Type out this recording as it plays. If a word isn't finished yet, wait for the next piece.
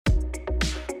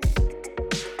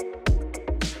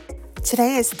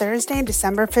Today is Thursday,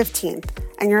 December 15th,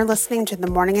 and you're listening to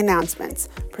the Morning Announcements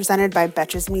presented by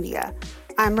Betches Media.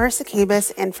 I'm Marissa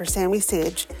Kabas in for Sammy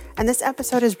Sage, and this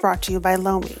episode is brought to you by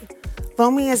Lomi.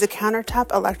 Lomi is a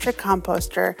countertop electric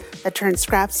composter that turns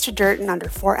scraps to dirt in under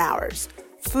 4 hours.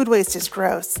 Food waste is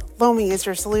gross. Lomi is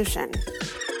your solution.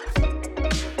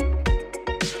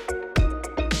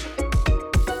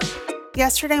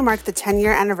 Yesterday marked the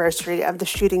 10-year anniversary of the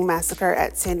shooting massacre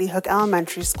at Sandy Hook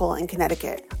Elementary School in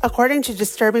Connecticut. According to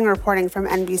disturbing reporting from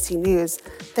NBC News,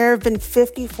 there have been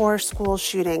 54 school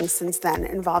shootings since then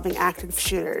involving active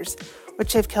shooters,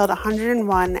 which have killed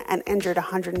 101 and injured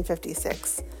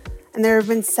 156. And there have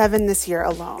been 7 this year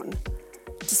alone.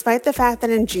 Despite the fact that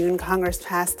in June, Congress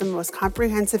passed the most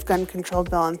comprehensive gun control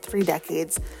bill in 3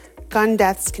 decades, gun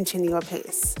deaths continue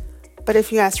apace. But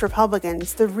if you ask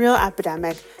Republicans, the real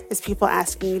epidemic is people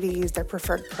asking you to use their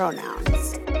preferred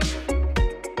pronouns.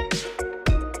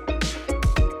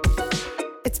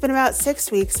 It's been about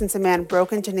 6 weeks since a man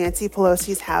broke into Nancy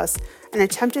Pelosi's house and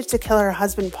attempted to kill her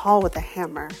husband Paul with a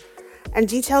hammer. And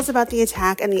details about the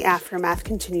attack and the aftermath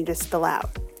continue to spill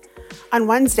out. On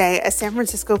Wednesday, a San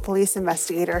Francisco police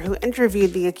investigator who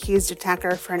interviewed the accused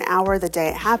attacker for an hour the day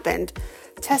it happened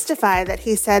testified that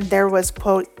he said there was,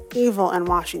 quote, evil in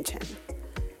Washington.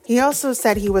 He also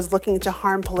said he was looking to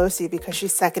harm Pelosi because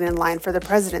she's second in line for the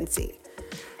presidency.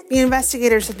 The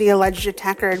investigator said the alleged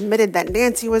attacker admitted that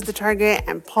Nancy was the target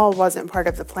and Paul wasn't part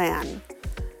of the plan.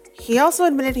 He also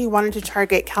admitted he wanted to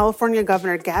target California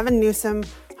Governor Gavin Newsom,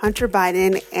 Hunter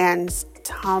Biden, and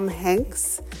Tom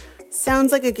Hanks.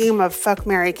 Sounds like a game of fuck,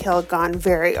 marry, kill gone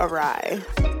very awry.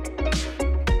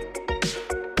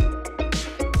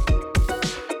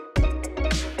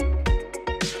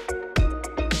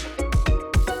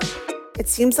 It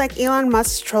seems like Elon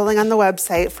Musk's trolling on the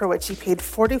website, for which he paid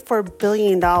 $44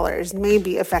 billion, may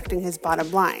be affecting his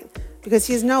bottom line, because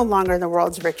he's no longer the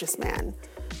world's richest man.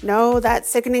 No, that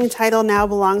sickening title now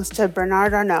belongs to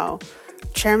Bernard Arnault,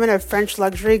 chairman of French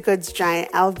luxury goods giant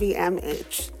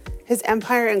LVMH. His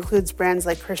empire includes brands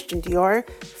like Christian Dior,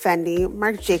 Fendi,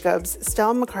 Marc Jacobs,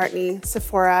 Stella McCartney,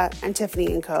 Sephora, and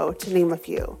Tiffany & Co., to name a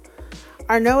few.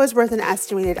 Arnault is worth an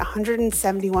estimated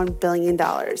 $171 billion,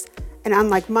 and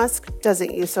unlike Musk,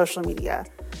 doesn't use social media.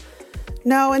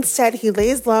 No, instead, he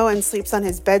lays low and sleeps on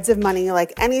his beds of money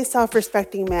like any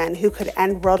self-respecting man who could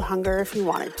end world hunger if he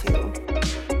wanted to.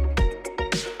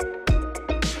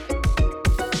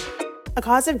 A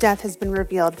cause of death has been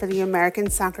revealed for the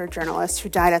American soccer journalist who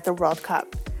died at the World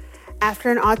Cup. After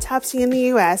an autopsy in the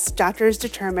U.S., doctors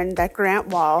determined that Grant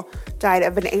Wahl died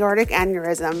of an aortic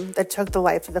aneurysm that took the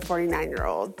life of the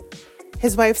 49-year-old.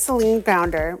 His wife, Celine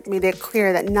Gounder, made it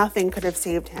clear that nothing could have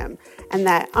saved him, and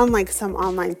that, unlike some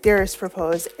online theorists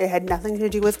proposed, it had nothing to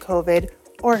do with COVID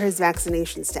or his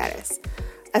vaccination status.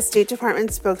 A State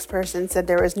Department spokesperson said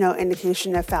there was no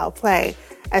indication of foul play,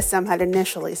 as some had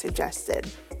initially suggested.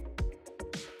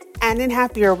 And in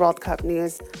happier World Cup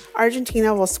news,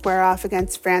 Argentina will square off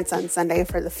against France on Sunday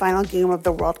for the final game of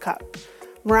the World Cup.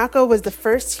 Morocco was the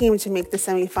first team to make the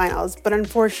semifinals, but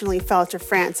unfortunately fell to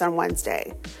France on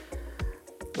Wednesday.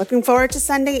 Looking forward to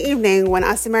Sunday evening when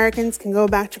us Americans can go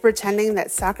back to pretending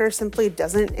that soccer simply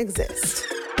doesn't exist.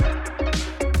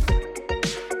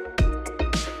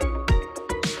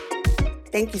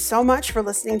 Thank you so much for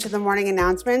listening to the morning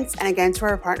announcements, and again to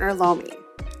our partner Lomi.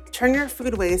 Turn your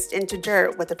food waste into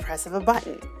dirt with the press of a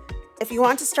button. If you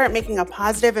want to start making a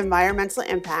positive environmental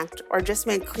impact or just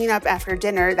make cleanup after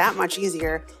dinner that much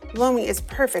easier, Lomi is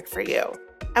perfect for you.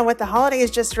 And with the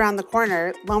holidays just around the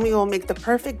corner, Lomi will make the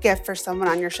perfect gift for someone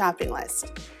on your shopping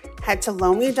list. Head to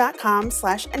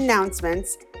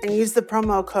lomi.com/announcements and use the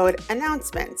promo code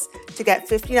announcements to get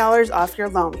 $50 off your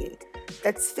Lomi.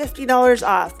 That's $50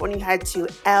 off when you head to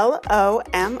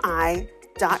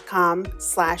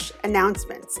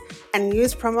lomi.com/announcements and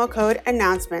use promo code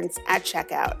announcements at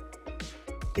checkout.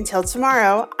 Until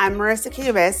tomorrow, I'm Marissa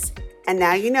Kabas, and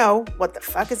now you know what the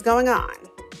fuck is going on.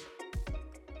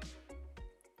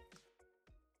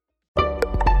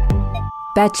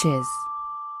 Betches.